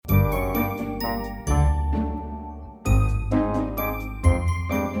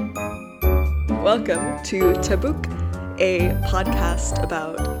Welcome to Tabuk, a podcast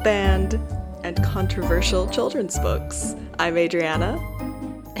about banned and controversial children's books. I'm Adriana.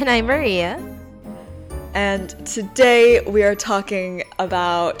 And I'm Maria. And today we are talking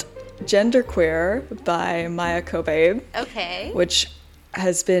about Genderqueer by Maya Kobabe. Okay. Which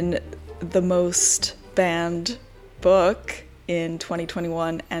has been the most banned book in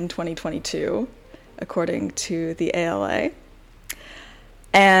 2021 and 2022, according to the ALA.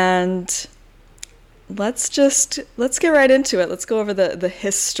 And let's get right into it. Let's go over the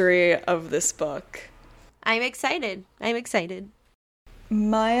history of this book. I'm excited.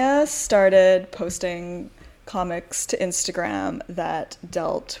 Maya started posting comics to Instagram that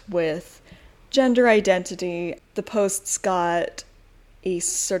dealt with gender identity. The posts got a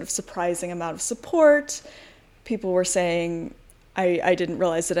sort of surprising amount of support. People were saying, I didn't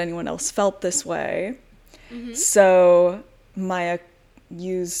realize that anyone else felt this way. Mm-hmm. So Maya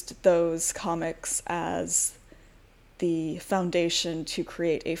used those comics as the foundation to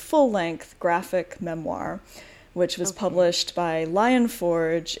create a full-length graphic memoir, which was published by Lion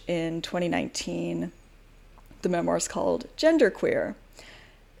Forge in 2019. The memoir is called Genderqueer.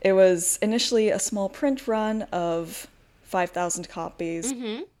 It was initially a small print run of 5,000 copies.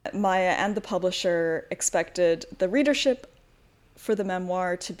 Mm-hmm. Maya and the publisher expected the readership for the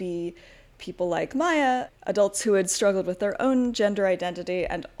memoir to be people like Maya, adults who had struggled with their own gender identity,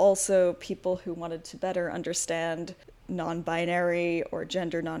 and also people who wanted to better understand non-binary or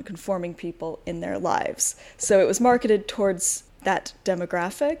gender non-conforming people in their lives. So it was marketed towards that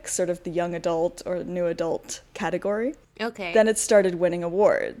demographic, sort of the young adult or new adult category. Okay. Then it started winning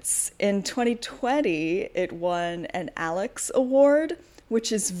awards. In 2020, it won an Alex Award,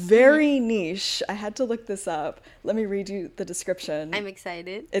 which is very niche. I had to look this up. Let me read you the description. I'm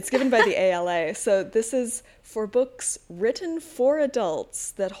excited. It's given by the ALA. So this is for books written for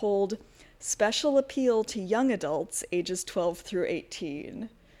adults that hold special appeal to young adults ages 12 through 18.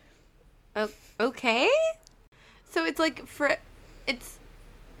 Okay. So it's like it's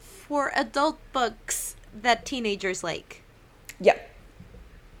for adult books that teenagers like. Yeah.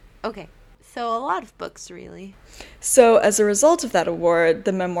 Okay. So a lot of books, really. So as a result of that award,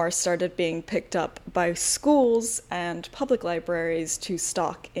 the memoir started being picked up by schools and public libraries to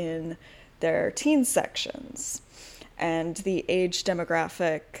stock in their teen sections. And the age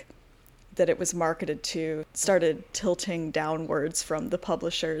demographic that it was marketed to started tilting downwards from the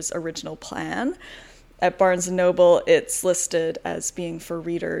publisher's original plan. At Barnes & Noble, it's listed as being for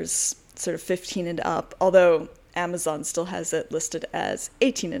readers sort of 15 and up, although Amazon still has it listed as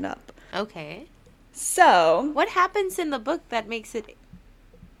 18 and up. Okay. So, what happens in the book that makes it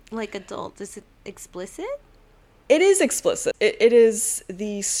like adult? Is it explicit? It is explicit. It is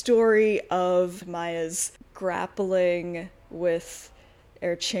the story of Maya's grappling with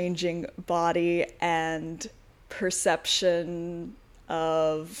her changing body and perception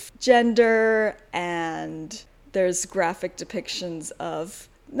of gender, and there's graphic depictions of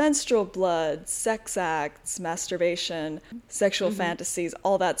menstrual blood, sex acts, masturbation, sexual fantasies,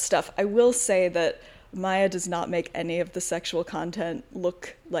 all that stuff. I will say that Maya does not make any of the sexual content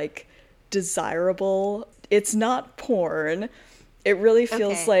look like desirable. It's not porn. It really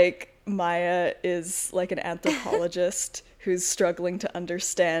feels like Maya is like an anthropologist who's struggling to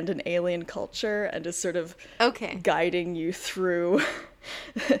understand an alien culture and is sort of guiding you through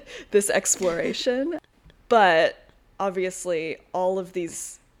this exploration. But obviously, all of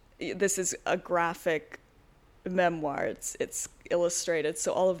these, this is a graphic memoir. It's illustrated,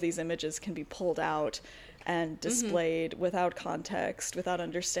 so all of these images can be pulled out and displayed without context, without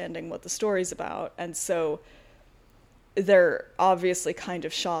understanding what the story's about. And so they're obviously kind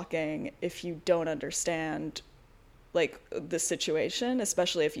of shocking if you don't understand, like, the situation,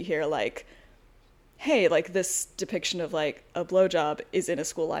 especially if you hear, like, hey, like, this depiction of, like, a blowjob is in a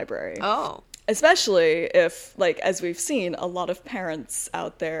school library. Oh. Especially if, like, as we've seen, a lot of parents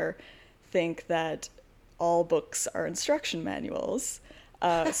out there think that all books are instruction manuals.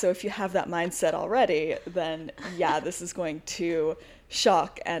 So if you have that mindset already, then, yeah, this is going to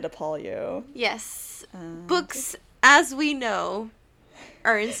shock and appall you. Yes. Books, as we know,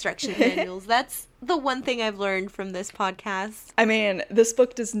 are instruction manuals. That's the one thing I've learned from this podcast. I mean, this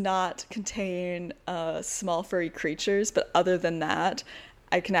book does not contain small furry creatures, but other than that,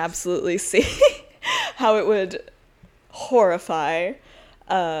 I can absolutely see how it would horrify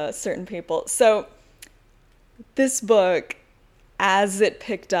certain people. So this book, as it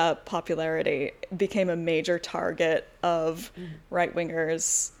picked up popularity, became a major target of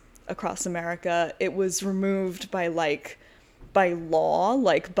right-wingers across America. It was removed by law,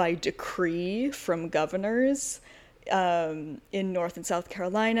 like by decree from governors. in North and South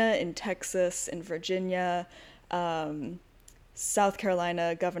Carolina, in Texas, in Virginia. South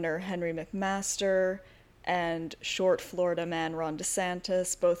Carolina Governor Henry McMaster and short Florida man Ron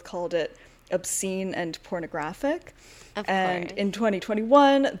DeSantis both called it obscene and pornographic. And in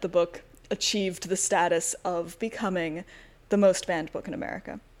 2021, the book achieved the status of becoming the most banned book in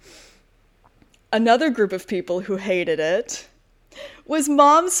America. Another group of people who hated it was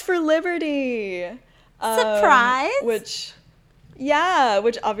Moms for Liberty. Surprise! Which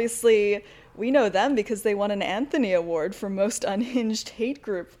obviously we know them because they won an Anthony Award for Most Unhinged Hate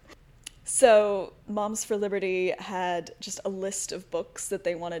Group. So Moms for Liberty had just a list of books that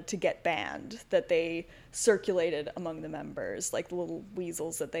they wanted to get banned, that they circulated among the members, like the little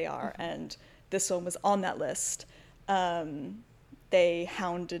weasels that they are, and this one was on that list. They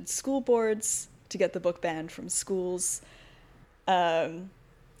hounded school boards to get the book banned from schools.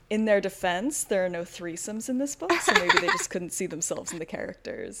 In their defense, there are no threesomes in this book, so maybe they just couldn't see themselves in the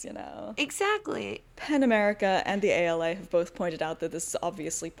characters, you know? Exactly. PEN America and the ALA have both pointed out that this is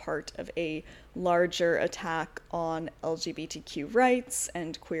obviously part of a larger attack on LGBTQ rights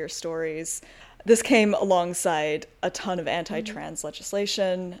and queer stories. This came alongside a ton of anti-trans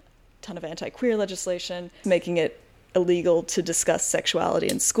legislation, a ton of anti-queer legislation, making it illegal to discuss sexuality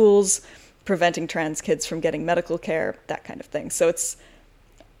in schools, preventing trans kids from getting medical care, that kind of thing. So it's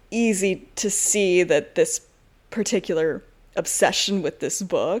easy to see that this particular obsession with this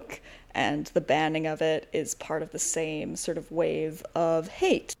book and the banning of it is part of the same sort of wave of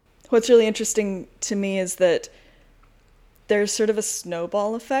hate. What's really interesting to me is that there's sort of a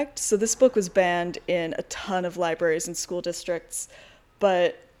snowball effect. So this book was banned in a ton of libraries and school districts,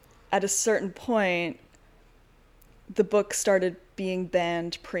 but at a certain point, the book started being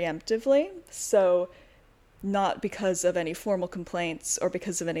banned preemptively. So not because of any formal complaints or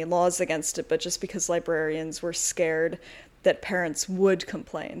because of any laws against it, but just because librarians were scared that parents would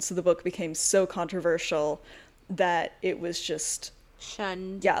complain. So the book became so controversial that it was just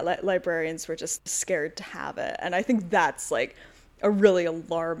shunned. Yeah, librarians were just scared to have it. And I think that's like a really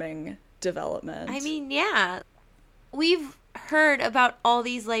alarming development. I mean, yeah. We've heard about all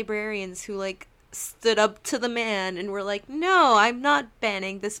these librarians who like stood up to the man and were like, no, I'm not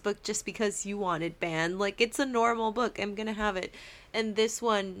banning this book just because you want it banned. Like, it's a normal book. I'm gonna have it. And this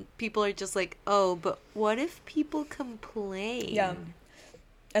one, people are just like, oh, but what if people complain? Yeah.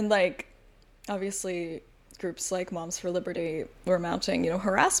 And, like, obviously, groups like Moms for Liberty were mounting,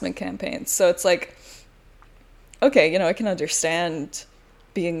 harassment campaigns. So it's like, okay, I can understand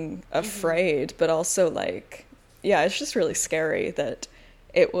being afraid, but also, like, yeah, it's just really scary that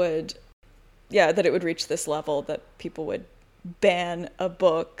it would reach this level that people would ban a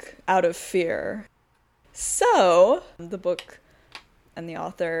book out of fear. So the book and the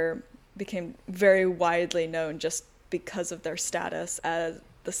author became very widely known just because of their status as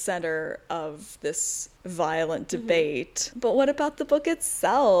the center of this violent debate. But what about the book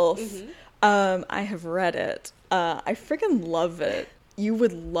itself? I have read it. I freaking love it. You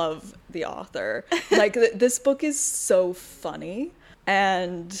would love the author. Like, this book is so funny,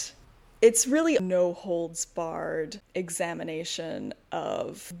 and it's really a no-holds-barred examination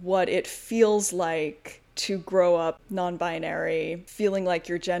of what it feels like to grow up non-binary, feeling like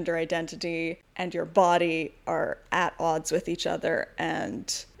your gender identity and your body are at odds with each other,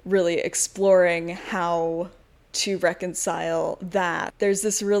 and really exploring how to reconcile that. There's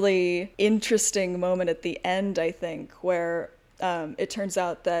this really interesting moment at the end, I think, where it turns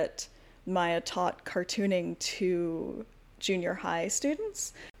out that Maya taught cartooning to junior high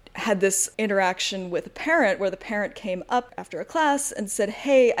students. Had this interaction with a parent where the parent came up after a class and said,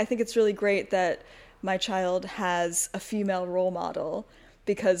 hey, I think it's really great that my child has a female role model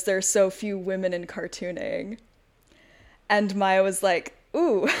because there are so few women in cartooning. And Maya was like,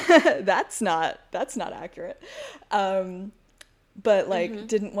 ooh, that's not accurate. But like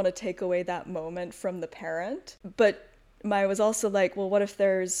didn't want to take away that moment from the parent. But Maya was also like, well, what if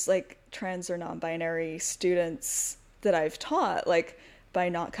there's like trans or non-binary students that I've taught? Like, by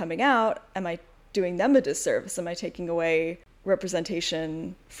not coming out, am I doing them a disservice? Am I taking away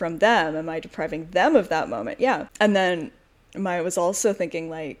representation from them? Am I depriving them of that moment? Yeah. And then Maya was also thinking,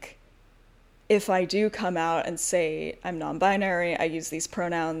 like, if I do come out and say I'm non-binary, I use these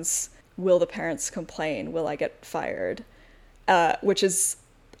pronouns, will the parents complain? Will I get fired? Which is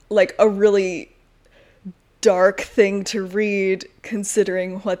like a really dark thing to read,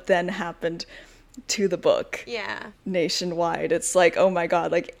 considering what then happened to the book. Yeah. Nationwide. It's like, oh my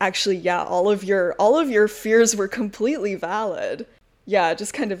god, like actually, yeah, all of your fears were completely valid. Yeah, it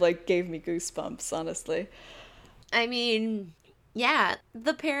just kind of like gave me goosebumps, honestly. I mean, yeah,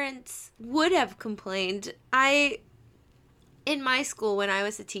 the parents would have complained. I In my school, when I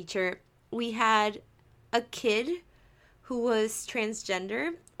was a teacher, we had a kid who was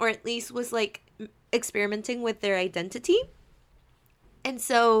transgender, or at least was like experimenting with their identity. And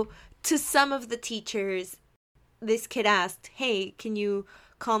so to some of the teachers, this kid asked, hey, can you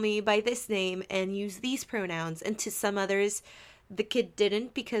call me by this name and use these pronouns? And to some others, the kid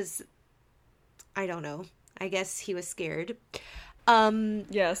didn't because, I don't know, I guess he was scared.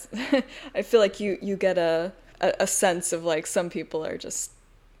 Yes. I feel like you get a sense of like some people are just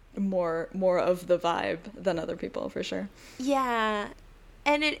more of the vibe than other people, for sure. Yeah.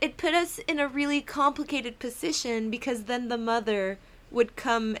 And it put us in a really complicated position because then the mother would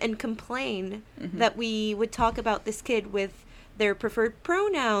come and complain that we would talk about this kid with their preferred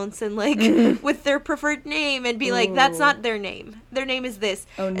pronouns and like with their preferred name and be like, that's not their name. Their name is this.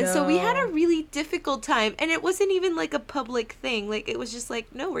 Oh, no. And so we had a really difficult time, and it wasn't even like a public thing. Like it was just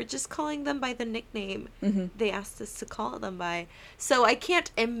like, no, we're just calling them by the nickname they asked us to call them by. So I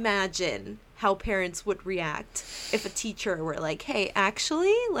can't imagine how parents would react if a teacher were like, hey,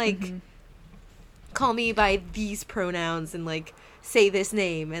 actually, like, call me by these pronouns and like say this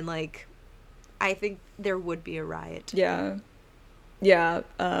name, and like I think there would be a riot. Yeah.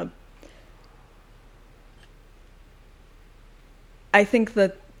 I think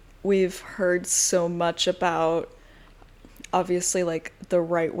that we've heard so much about, obviously, like the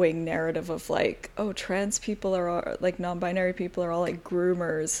right-wing narrative of like, oh, trans people are all, like non-binary people are all like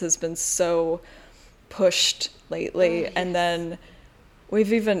groomers, has been so pushed lately. Yes. And then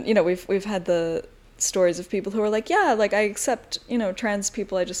we've even, we've had the stories of people who are like, yeah, like I accept, trans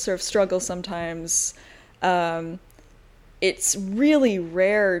people, I just sort of struggle sometimes. It's really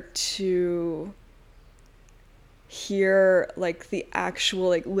rare to hear like the actual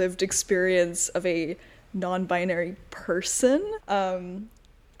like lived experience of a non-binary person.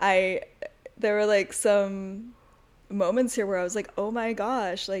 There were like some moments here where I was like, oh my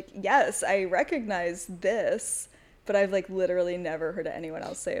gosh, like, yes, I recognize this, but I've like literally never heard anyone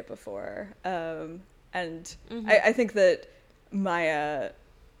else say it before. I think that Maya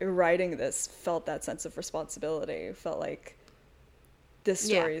writing this felt that sense of responsibility, felt like this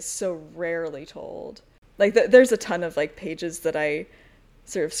story is so rarely told. Like there's a ton of like pages that I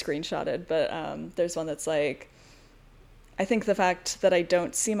sort of screenshotted, but there's one that's like, I think the fact that I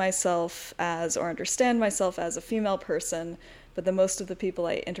don't see myself as or understand myself as a female person, but that most of the people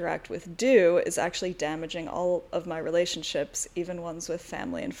I interact with do, is actually damaging all of my relationships, even ones with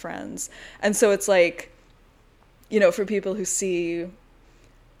family and friends. And so it's like, for people who see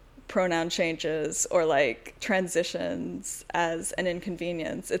pronoun changes or like transitions as an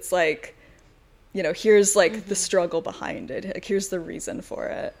inconvenience, it's like, here's like the struggle behind it, like here's the reason for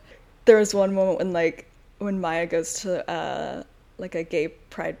it. There was one moment when Maya goes to like a gay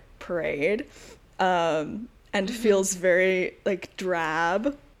pride parade and feels very like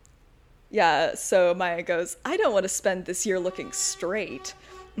drab. Yeah, so Maya goes, I don't want to spend this year looking straight.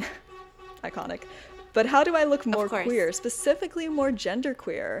 Iconic. But how do I look more queer, specifically more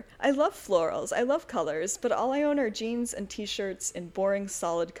genderqueer? I love florals, I love colors, but all I own are jeans and t-shirts in boring,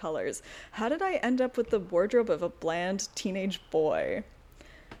 solid colors. How did I end up with the wardrobe of a bland teenage boy?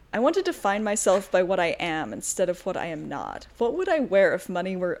 I want to define myself by what I am instead of what I am not. What would I wear if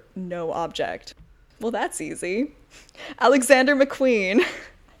money were no object? Well, that's easy. Alexander McQueen.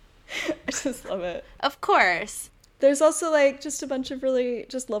 I just love it. Of course. There's also like just a bunch of really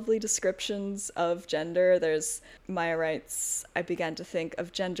just lovely descriptions of gender. There's Maya writes, I began to think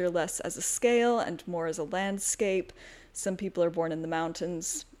of gender less as a scale and more as a landscape. Some people are born in the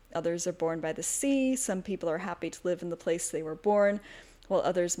mountains, others are born by the sea. Some people are happy to live in the place they were born, while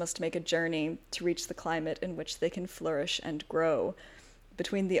others must make a journey to reach the climate in which they can flourish and grow.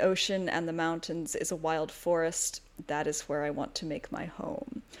 Between the ocean and the mountains is a wild forest. That is where I want to make my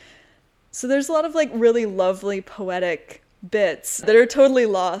home. So there's a lot of like really lovely poetic bits that are totally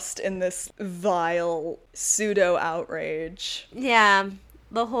lost in this vile pseudo outrage. Yeah,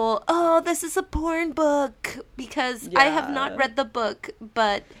 the whole, oh, this is a porn book, because I have not read the book,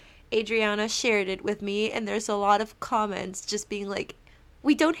 but Adriana shared it with me, and there's a lot of comments just being like,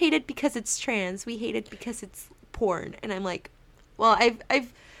 we don't hate it because it's trans, we hate it because it's porn. And I'm like, well,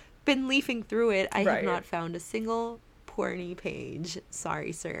 I've been leafing through it. I have not found a single porny page.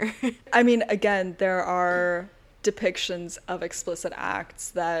 Sorry, sir. I mean, again, there are depictions of explicit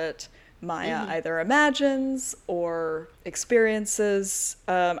acts that Maya either imagines or experiences.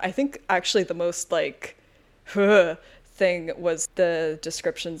 I think actually the most like thing was the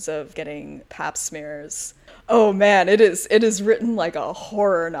descriptions of getting pap smears. Oh man, it is written like a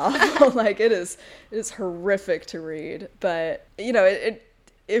horror novel. Like it is horrific to read. But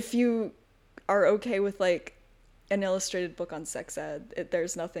if you are okay with like an illustrated book on sex ed.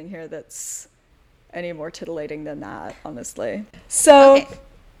 There's nothing here that's any more titillating than that, honestly. So, okay.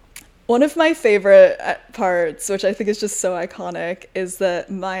 One of my favorite parts, which I think is just so iconic, is that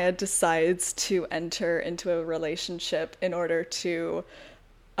Maya decides to enter into a relationship in order to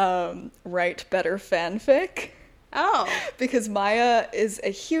write better fanfic. Oh. Because Maya is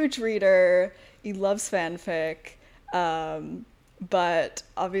a huge reader. He loves fanfic. But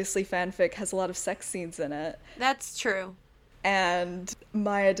obviously fanfic has a lot of sex scenes in it. That's true. And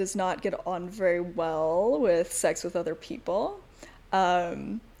Maya does not get on very well with sex with other people.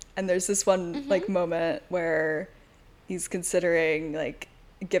 And there's this one like moment where he's considering like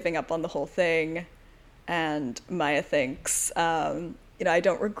giving up on the whole thing, and Maya thinks, I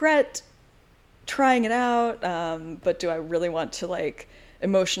don't regret trying it out, but do I really want to like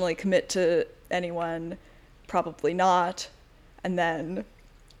emotionally commit to anyone? Probably not. And then,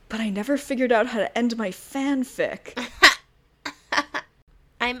 but I never figured out how to end my fanfic.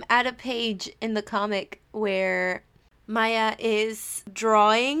 I'm at a page in the comic where Maya is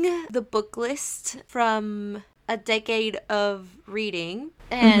drawing the book list from a decade of reading,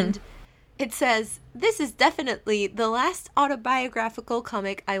 and it says, "This is definitely the last autobiographical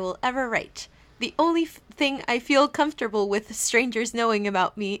comic I will ever write. The only thing I feel comfortable with strangers knowing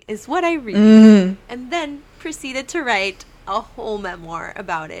about me is what I read." And then proceeded to write a whole memoir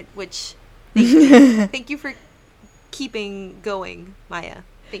about it, which thank you. Thank you for keeping going, Maya.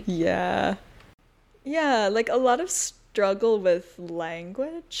 Thank you. Yeah, like a lot of struggle with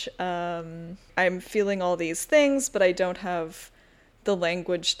language. I'm feeling all these things, but I don't have the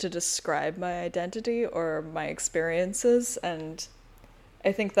language to describe my identity or my experiences, and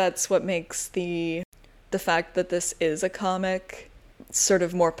I think that's what makes the fact that this is a comic sort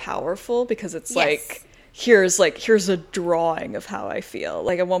of more powerful, because it's like here's a drawing of how I feel.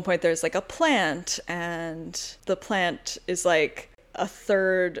 Like at one point there's like a plant, and the plant is like a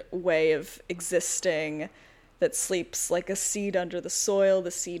third way of existing that sleeps like a seed under the soil.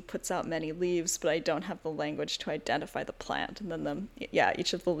 The seed puts out many leaves, but I don't have the language to identify the plant. And then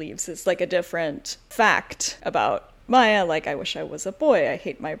each of the leaves is like a different fact about Maya. Like, I wish I was a boy. I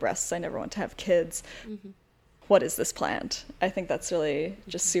hate my breasts. I never want to have kids. What is this plant? I think that's really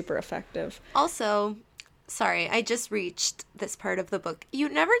just super effective. Also, sorry, I just reached this part of the book. You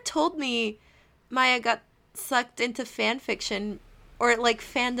never told me Maya got sucked into fan fiction or like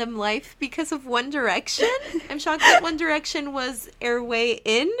fandom life because of One Direction. I'm shocked that One Direction was airway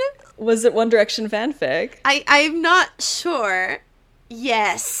in. Was it One Direction fanfic? I'm not sure.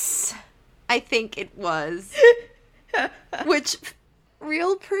 Yes, I think it was. Which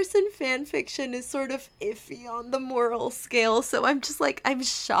real person fan fiction is sort of iffy on the moral scale, so I'm just like, I'm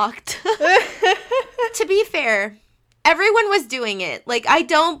shocked. To be fair, everyone was doing it. Like, I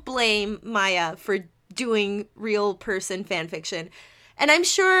don't blame Maya for doing real person fan fiction. And I'm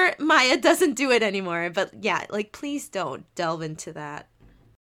sure Maya doesn't do it anymore, but yeah, like, please don't delve into that.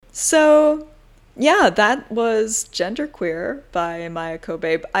 So, yeah, that was Genderqueer by Maya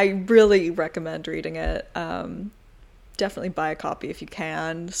Kobe. I really recommend reading it. Definitely buy a copy if you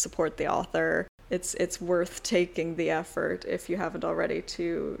can. Support the author. It's worth taking the effort, if you haven't already,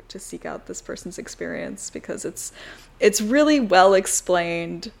 to seek out this person's experience, because it's really well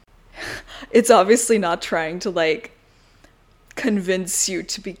explained. It's obviously not trying to like convince you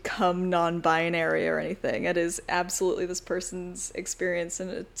to become non-binary or anything. It is absolutely this person's experience,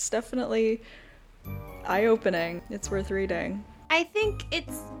 and it's definitely eye-opening. It's worth reading. I think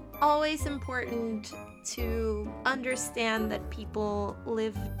it's always important to understand that people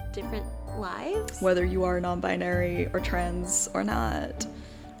live different lives. Whether you are non-binary or trans or not,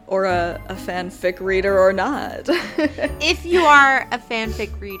 or a fanfic reader or not. If you are a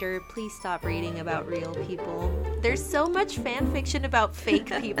fanfic reader, please stop reading about real people. There's so much fanfiction about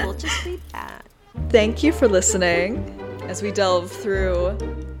fake people. Just read that. Thank you for listening as we delve through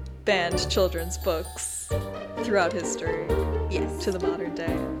banned children's books throughout history. Yes. To the modern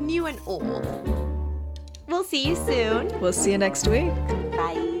day. New and old. We'll see you soon. We'll see you next week.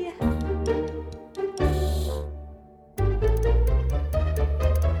 Bye.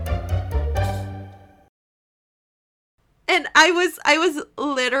 And I was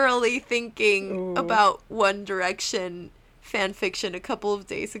literally thinking about One Direction fan fiction a couple of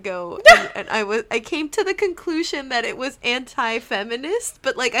days ago, and I came to the conclusion that it was anti-feminist,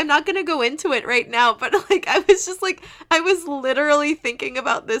 but like I'm not gonna go into it right now, but like I was literally thinking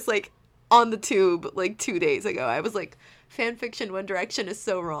about this like on the tube like 2 days ago. I was like, fan fiction One Direction is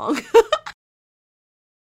so wrong.